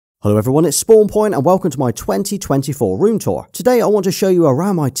Hello everyone, it's SpawnPoiint and welcome to my 2024 room tour. Today I want to show you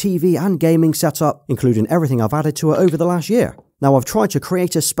around my TV and gaming setup, including everything I've added to it over the last year. Now I've tried to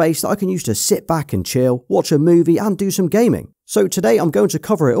create a space that I can use to sit back and chill, watch a movie and do some gaming. So today I'm going to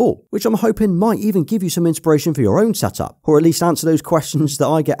cover it all, which I'm hoping might even give you some inspiration for your own setup, or at least answer those questions that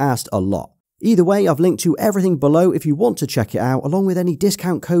I get asked a lot. Either way, I've linked to everything below if you want to check it out, along with any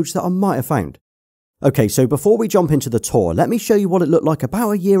discount codes that I might have found. Okay, so before we jump into the tour, let me show you what it looked like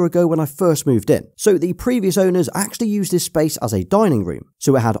about a year ago when I first moved in. So the previous owners actually used this space as a dining room.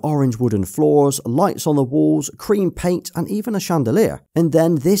 So it had orange wooden floors, lights on the walls, cream paint, and even a chandelier. And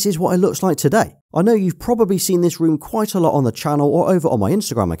then this is what it looks like today. I know you've probably seen this room quite a lot on the channel or over on my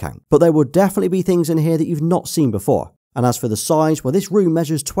Instagram account, but there will definitely be things in here that you've not seen before. And as for the size, well, this room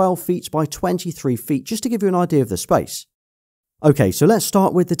measures 12 feet by 23 feet, just to give you an idea of the space. Okay, so let's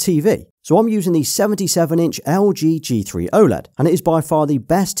start with the TV. So I'm using the 77-inch LG G3 OLED, and it is by far the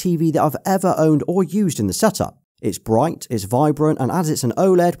best TV that I've ever owned or used in the setup. It's bright, it's vibrant, and as it's an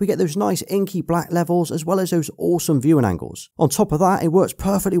OLED, we get those nice inky black levels as well as those awesome viewing angles. On top of that, it works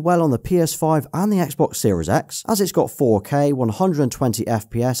perfectly well on the PS5 and the Xbox Series X, as it's got 4K, 120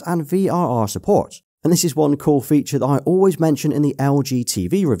 FPS, and VRR support. And this is one cool feature that I always mention in the LG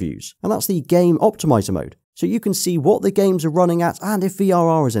TV reviews, and that's the Game Optimizer mode. So you can see what the games are running at and if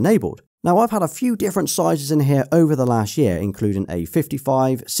VRR is enabled. Now I've had a few different sizes in here over the last year, including a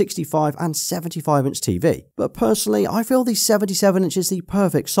 55, 65 and 75-inch TV. But personally, I feel the 77-inch is the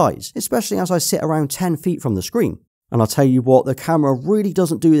perfect size, especially as I sit around 10 feet from the screen. And I'll tell you what, the camera really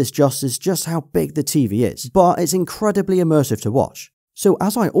doesn't do this justice just how big the TV is, but it's incredibly immersive to watch. So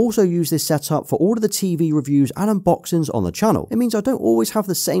as I also use this setup for all of the TV reviews and unboxings on the channel, it means I don't always have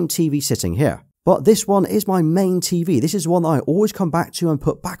the same TV sitting here. But this one is my main TV. This is one that I always come back to and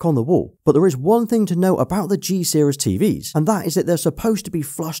put back on the wall. But there is one thing to note about the G series TVs, and that is that they're supposed to be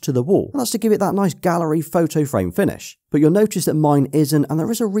flush to the wall. And that's to give it that nice gallery photo frame finish. But you'll notice that mine isn't, and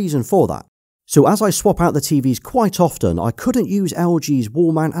there is a reason for that. So as I swap out the TVs quite often, I couldn't use LG's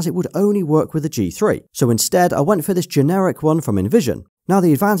wall mount as it would only work with the G3. So instead, I went for this generic one from Envision. Now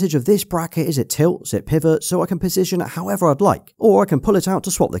the advantage of this bracket is it tilts, it pivots, so I can position it however I'd like, or I can pull it out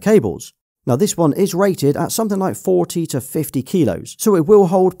to swap the cables. Now this one is rated at something like 40 to 50 kilos, so it will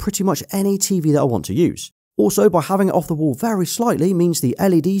hold pretty much any TV that I want to use. Also, by having it off the wall very slightly means the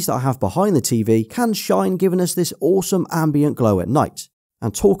LEDs that I have behind the TV can shine, giving us this awesome ambient glow at night.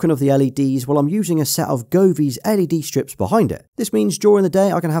 And talking of the LEDs, well, I'm using a set of Govi's LED strips behind it. This means during the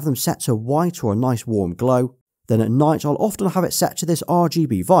day I can have them set to white or a nice warm glow. Then at night I'll often have it set to this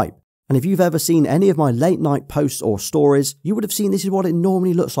RGB vibe. And if you've ever seen any of my late night posts or stories, you would have seen this is what it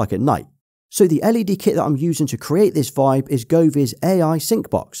normally looks like at night. So the LED kit that I'm using to create this vibe is Govi's AI Sync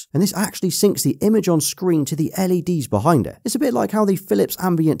Box, and this actually syncs the image on screen to the LEDs behind it. It's a bit like how the Philips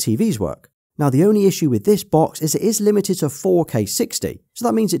ambient TVs work. Now the only issue with this box is it is limited to 4K 60, so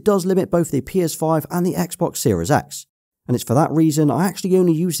that means it does limit both the PS5 and the Xbox Series X. And it's for that reason I actually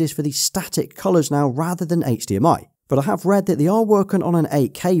only use this for the static colours now rather than HDMI. But I have read that they are working on an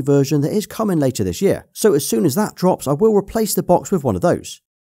 8K version that is coming later this year, so as soon as that drops I will replace the box with one of those.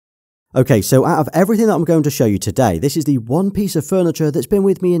 Okay, so out of everything that I'm going to show you today, this is the one piece of furniture that's been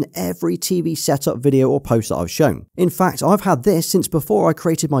with me in every TV setup video or post that I've shown. In fact, I've had this since before I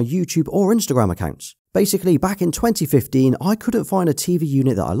created my YouTube or Instagram accounts. Basically, back in 2015, I couldn't find a TV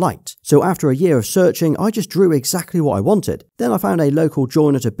unit that I liked. So after a year of searching, I just drew exactly what I wanted. Then I found a local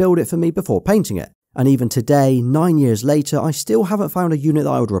joiner to build it for me before painting it. And even today, 9 years later, I still haven't found a unit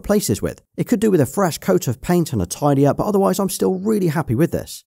that I would replace this with. It could do with a fresh coat of paint and a tidy up, but otherwise I'm still really happy with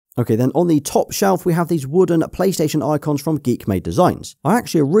this. Okay, then on the top shelf we have these wooden PlayStation icons from Geek Made Designs. I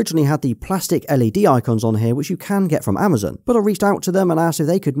actually originally had the plastic LED icons on here which you can get from Amazon, but I reached out to them and asked if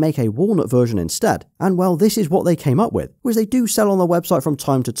they could make a walnut version instead. And well, this is what they came up with, which they do sell on their website from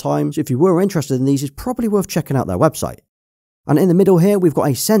time to time, so if you were interested in these, it's probably worth checking out their website. And in the middle here we've got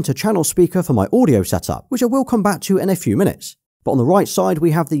a center channel speaker for my audio setup, which I will come back to in a few minutes. But on the right side we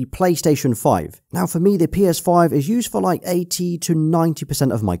have the PlayStation 5. Now for me the PS5 is used for like 80 to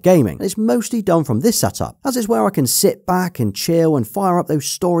 90% of my gaming, and it's mostly done from this setup, as it's where I can sit back and chill and fire up those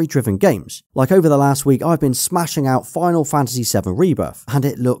story driven games. Like over the last week I've been smashing out Final Fantasy VII Rebirth, and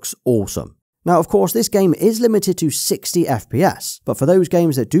it looks awesome. Now of course this game is limited to 60 FPS, but for those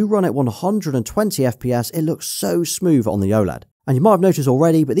games that do run at 120 FPS it looks so smooth on the OLED. And you might have noticed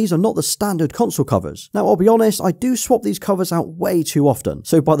already, but these are not the standard console covers. Now I'll be honest, I do swap these covers out way too often,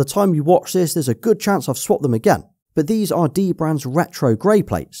 so by the time you watch this there's a good chance I've swapped them again. But these are D-Brand's retro grey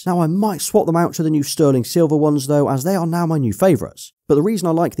plates. Now I might swap them out to the new sterling silver ones though, as they are now my new favourites. But the reason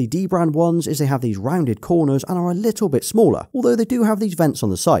I like the D brand ones is they have these rounded corners and are a little bit smaller, although they do have these vents on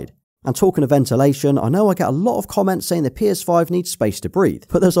the side. And talking of ventilation, I know I get a lot of comments saying the PS5 needs space to breathe,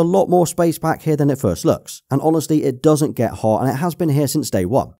 but there's a lot more space back here than it first looks. And honestly, it doesn't get hot, and it has been here since day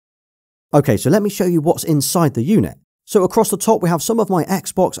one. Okay, so let me show you what's inside the unit. So across the top we have some of my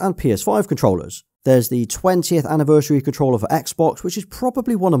Xbox and PS5 controllers. There's the 20th anniversary controller for Xbox, which is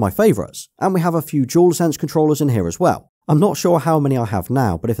probably one of my favourites. And we have a few DualSense controllers in here as well. I'm not sure how many I have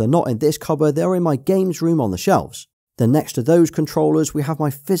now, but if they're not in this cupboard, they're in my games room on the shelves. Then next to those controllers, we have my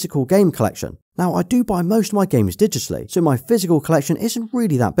physical game collection. Now, I do buy most of my games digitally, so my physical collection isn't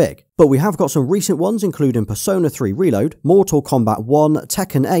really that big. But we have got some recent ones, including Persona 3 Reload, Mortal Kombat 1,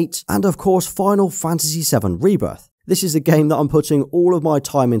 Tekken 8, and of course Final Fantasy 7 Rebirth. This is the game that I'm putting all of my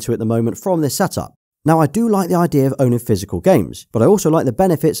time into at the moment from this setup. Now, I do like the idea of owning physical games, but I also like the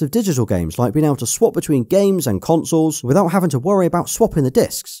benefits of digital games, like being able to swap between games and consoles without having to worry about swapping the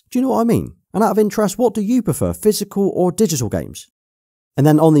discs. Do you know what I mean? And out of interest, what do you prefer, physical or digital games? And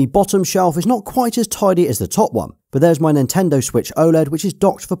then on the bottom shelf is not quite as tidy as the top one, but there's my Nintendo Switch OLED, which is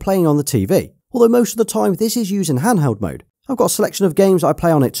docked for playing on the TV. Although most of the time this is used in handheld mode. I've got a selection of games that I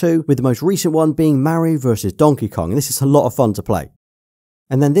play on it too, with the most recent one being Mario vs Donkey Kong, and this is a lot of fun to play.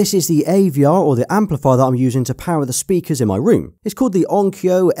 And then this is the AVR, or the amplifier that I'm using to power the speakers in my room. It's called the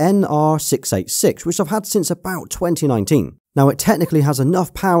Onkyo NR686, which I've had since about 2019. Now, it technically has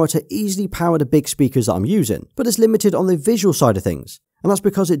enough power to easily power the big speakers that I'm using, but it's limited on the visual side of things. And that's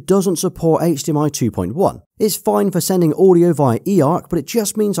because it doesn't support HDMI 2.1. It's fine for sending audio via eARC, but it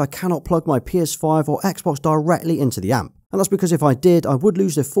just means I cannot plug my PS5 or Xbox directly into the amp. And that's because if I did, I would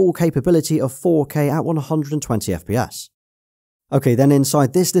lose the full capability of 4K at 120 FPS. Okay, then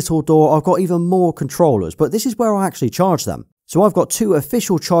inside this little door, I've got even more controllers, but this is where I actually charge them. So I've got two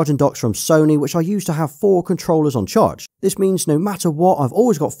official charging docks from Sony, which I use to have 4 controllers on charge. This means no matter what, I've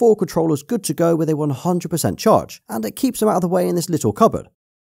always got 4 controllers good to go with a 100% charge, and it keeps them out of the way in this little cupboard.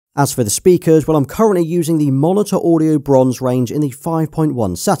 As for the speakers, well, I'm currently using the Monitor Audio Bronze range in the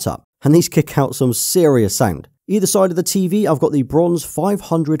 5.1 setup, and these kick out some serious sound. Either side of the TV, I've got the Bronze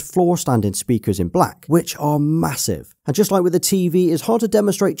 500 floor standing speakers in black, which are massive. And just like with the TV, it's hard to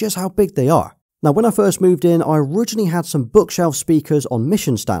demonstrate just how big they are. Now, when I first moved in, I originally had some bookshelf speakers on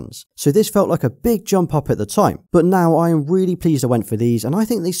mission stands, so this felt like a big jump up at the time. But now I am really pleased I went for these, and I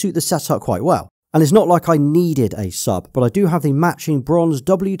think they suit the setup quite well. And it's not like I needed a sub, but I do have the matching bronze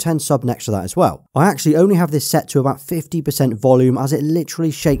W10 sub next to that as well. I actually only have this set to about 50% volume, as it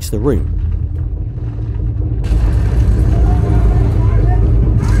literally shakes the room.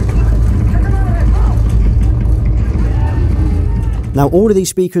 Now, all of these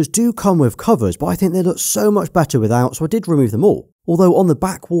speakers do come with covers, but I think they look so much better without, so I did remove them all. Although on the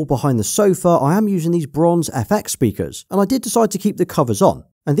back wall behind the sofa, I am using these bronze FX speakers, and I did decide to keep the covers on.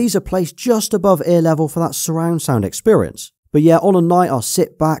 And these are placed just above ear level for that surround sound experience. But yeah, on a night I'll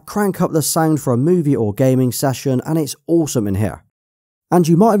sit back, crank up the sound for a movie or gaming session, and it's awesome in here. And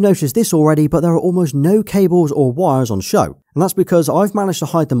you might have noticed this already, but there are almost no cables or wires on show. And that's because I've managed to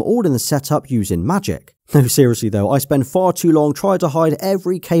hide them all in the setup using magic. No, seriously though, I spend far too long trying to hide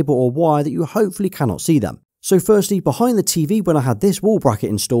every cable or wire that you hopefully cannot see them. So firstly, behind the TV when I had this wall bracket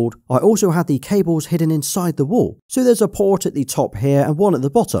installed, I also had the cables hidden inside the wall. So there's a port at the top here and one at the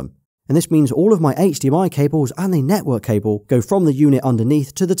bottom. And this means all of my HDMI cables and the network cable go from the unit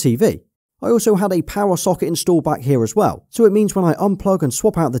underneath to the TV. I also had a power socket installed back here as well, so it means when I unplug and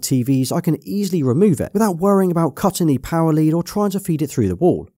swap out the TVs, I can easily remove it without worrying about cutting the power lead or trying to feed it through the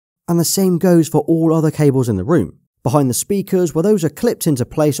wall. And the same goes for all other cables in the room. Behind the speakers, well, those are clipped into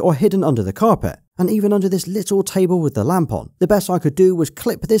place or hidden under the carpet, and even under this little table with the lamp on. The best I could do was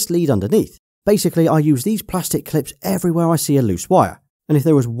clip this lead underneath. Basically, I use these plastic clips everywhere I see a loose wire. And if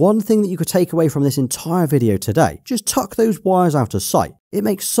there was one thing that you could take away from this entire video today, just tuck those wires out of sight. It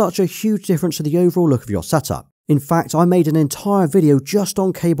makes such a huge difference to the overall look of your setup. In fact, I made an entire video just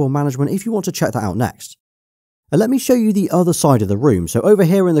on cable management if you want to check that out next. And let me show you the other side of the room. So over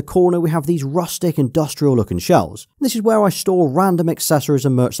here in the corner we have these rustic industrial looking shelves. This is where I store random accessories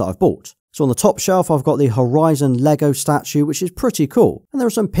and merch that I've bought. So on the top shelf I've got the Horizon Lego statue, which is pretty cool, and there are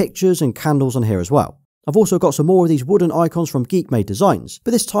some pictures and candles on here as well. I've also got some more of these wooden icons from Geek Made Designs, but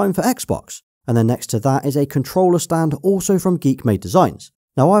this time for Xbox. And then next to that is a controller stand also from Geek Made Designs.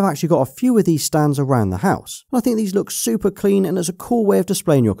 Now I've actually got a few of these stands around the house, and I think these look super clean and it's a cool way of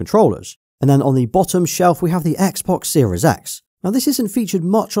displaying your controllers. And then on the bottom shelf we have the Xbox Series X. Now this isn't featured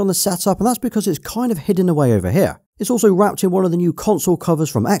much on the setup, and that's because it's kind of hidden away over here. It's also wrapped in one of the new console covers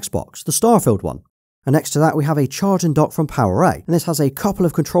from Xbox, the Starfield one. And next to that we have a charging dock from PowerA, and this has a couple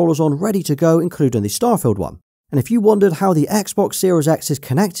of controllers on ready to go, including the Starfield one. And if you wondered how the Xbox Series X is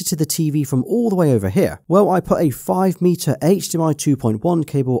connected to the TV from all the way over here, well, I put a 5-meter HDMI 2.1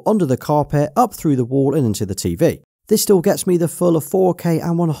 cable under the carpet, up through the wall and into the TV. This still gets me the full of 4K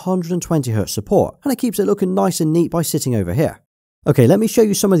and 120Hz support, and it keeps it looking nice and neat by sitting over here. Okay, let me show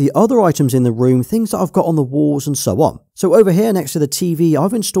you some of the other items in the room, things that I've got on the walls and so on. So over here next to the TV,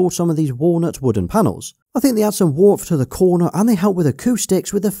 I've installed some of these walnut wooden panels. I think they add some warmth to the corner and they help with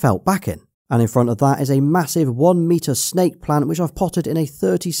acoustics with the felt backing. And in front of that is a massive 1-meter snake plant which I've potted in a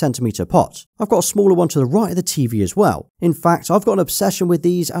 30cm pot. I've got a smaller one to the right of the TV as well. In fact, I've got an obsession with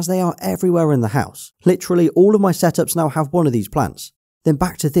these as they are everywhere in the house. Literally all of my setups now have one of these plants. Then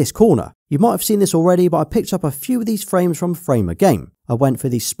back to this corner. You might have seen this already, but I picked up a few of these frames from Frame a Game. I went for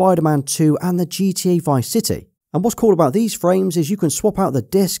the Spider-Man 2 and the GTA Vice City. And what's cool about these frames is you can swap out the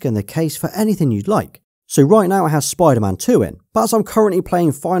disc and the case for anything you'd like. So right now it has Spider-Man 2 in, but as I'm currently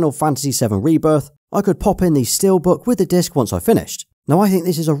playing Final Fantasy VII Rebirth, I could pop in the steelbook with the disc once I finished. Now I think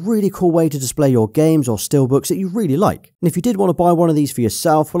this is a really cool way to display your games or steelbooks that you really like. And if you did want to buy one of these for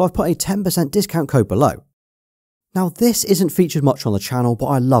yourself, well, I've put a 10% discount code below. Now this isn't featured much on the channel, but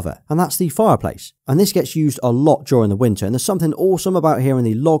I love it, and that's the fireplace. And this gets used a lot during the winter, and there's something awesome about hearing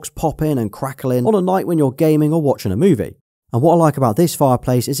the logs popping and crackling on a night when you're gaming or watching a movie. And what I like about this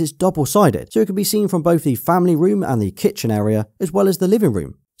fireplace is it's double-sided, so it can be seen from both the family room and the kitchen area, as well as the living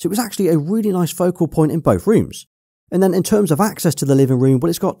room. So it was actually a really nice focal point in both rooms. And then in terms of access to the living room, well,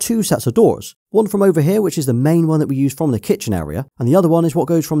 it's got 2 sets of doors. One from over here, which is the main one that we use from the kitchen area, and the other one is what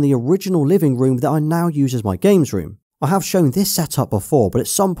goes from the original living room that I now use as my games room. I have shown this setup before, but at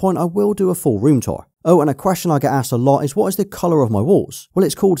some point I will do a full room tour. Oh, and a question I get asked a lot is what is the colour of my walls? Well,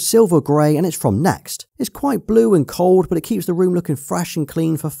 it's called Silver Grey and it's from Next. It's quite blue and cold, but it keeps the room looking fresh and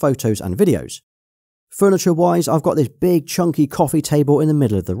clean for photos and videos. Furniture wise, I've got this big chunky coffee table in the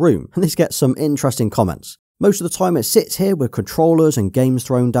middle of the room, and this gets some interesting comments. Most of the time it sits here with controllers and games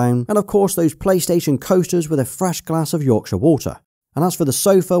thrown down, and of course those PlayStation coasters with a fresh glass of Yorkshire water. And as for the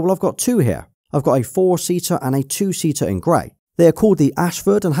sofa, well, I've got 2 here. I've got a 4-seater and a 2-seater in grey. They are called the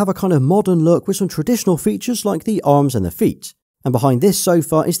Ashford and have a kind of modern look with some traditional features like the arms and the feet. And behind this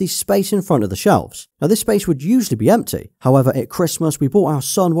sofa is the space in front of the shelves. Now this space would usually be empty. However, at Christmas we bought our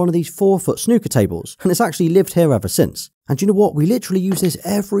son one of these 4-foot snooker tables, and it's actually lived here ever since. And you know what? We literally use this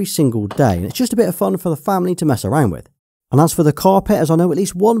every single day, and it's just a bit of fun for the family to mess around with. And as for the carpet, as I know at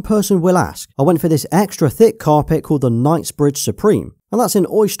least one person will ask, I went for this extra thick carpet called the Knightsbridge Supreme. And that's in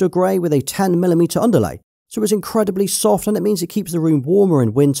oyster grey with a 10mm underlay. So it's incredibly soft and it means it keeps the room warmer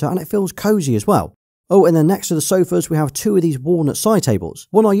in winter and it feels cosy as well. Oh, and then next to the sofas we have 2 of these walnut side tables.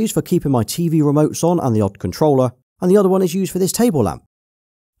 One I use for keeping my TV remotes on and the odd controller, and the other one is used for this table lamp.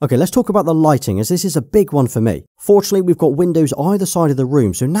 Okay, let's talk about the lighting, as this is a big one for me. Fortunately, we've got windows either side of the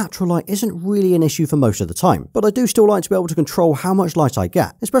room, so natural light isn't really an issue for most of the time. But I do still like to be able to control how much light I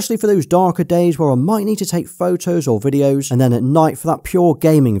get, especially for those darker days where I might need to take photos or videos, and then at night for that pure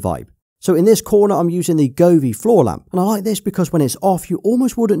gaming vibe. So in this corner, I'm using the Govee floor lamp, and I like this because when it's off, you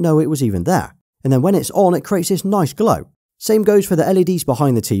almost wouldn't know it was even there. And then when it's on, it creates this nice glow. Same goes for the LEDs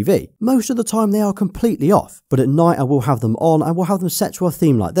behind the TV. Most of the time they are completely off, but at night I will have them on and we'll have them set to a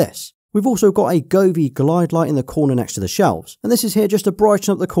theme like this. We've also got a Govee glide light in the corner next to the shelves, and this is here just to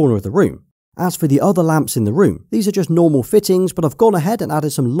brighten up the corner of the room. As for the other lamps in the room, these are just normal fittings, but I've gone ahead and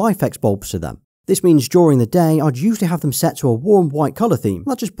added some LifeX bulbs to them. This means during the day I'd usually have them set to a warm white colour theme.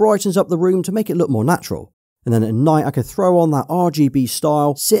 That just brightens up the room to make it look more natural. And then at night I can throw on that RGB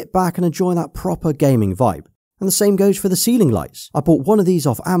style, sit back and enjoy that proper gaming vibe. And the same goes for the ceiling lights. I bought one of these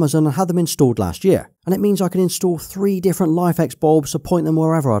off Amazon and had them installed last year. And it means I can install 3 different LifeX bulbs to point them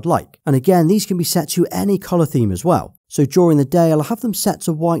wherever I'd like. And again, these can be set to any colour theme as well. So during the day, I'll have them set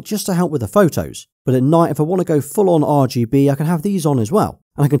to white just to help with the photos. But at night, if I want to go full on RGB, I can have these on as well.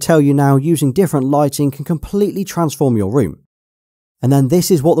 And I can tell you now, using different lighting can completely transform your room. And then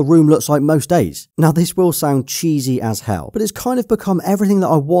this is what the room looks like most days. Now this will sound cheesy as hell, but it's kind of become everything that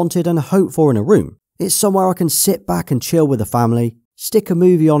I wanted and hoped for in a room. It's somewhere I can sit back and chill with the family, stick a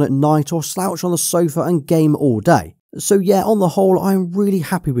movie on at night or slouch on the sofa and game all day. So yeah, on the whole, I'm really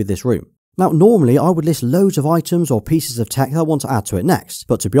happy with this room. Now normally I would list loads of items or pieces of tech that I want to add to it next,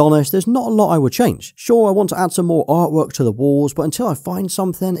 but to be honest, there's not a lot I would change. Sure, I want to add some more artwork to the walls, but until I find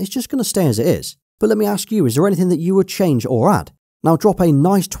something, it's just going to stay as it is. But let me ask you, is there anything that you would change or add? Now drop a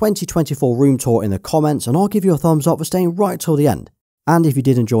nice 2024 room tour in the comments and I'll give you a thumbs up for staying right till the end. And if you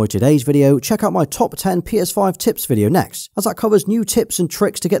did enjoy today's video, check out my top 10 PS5 tips video next, as that covers new tips and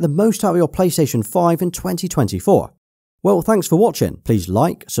tricks to get the most out of your PlayStation 5 in 2024. Well, thanks for watching. Please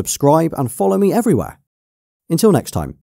like, subscribe and follow me everywhere. Until next time.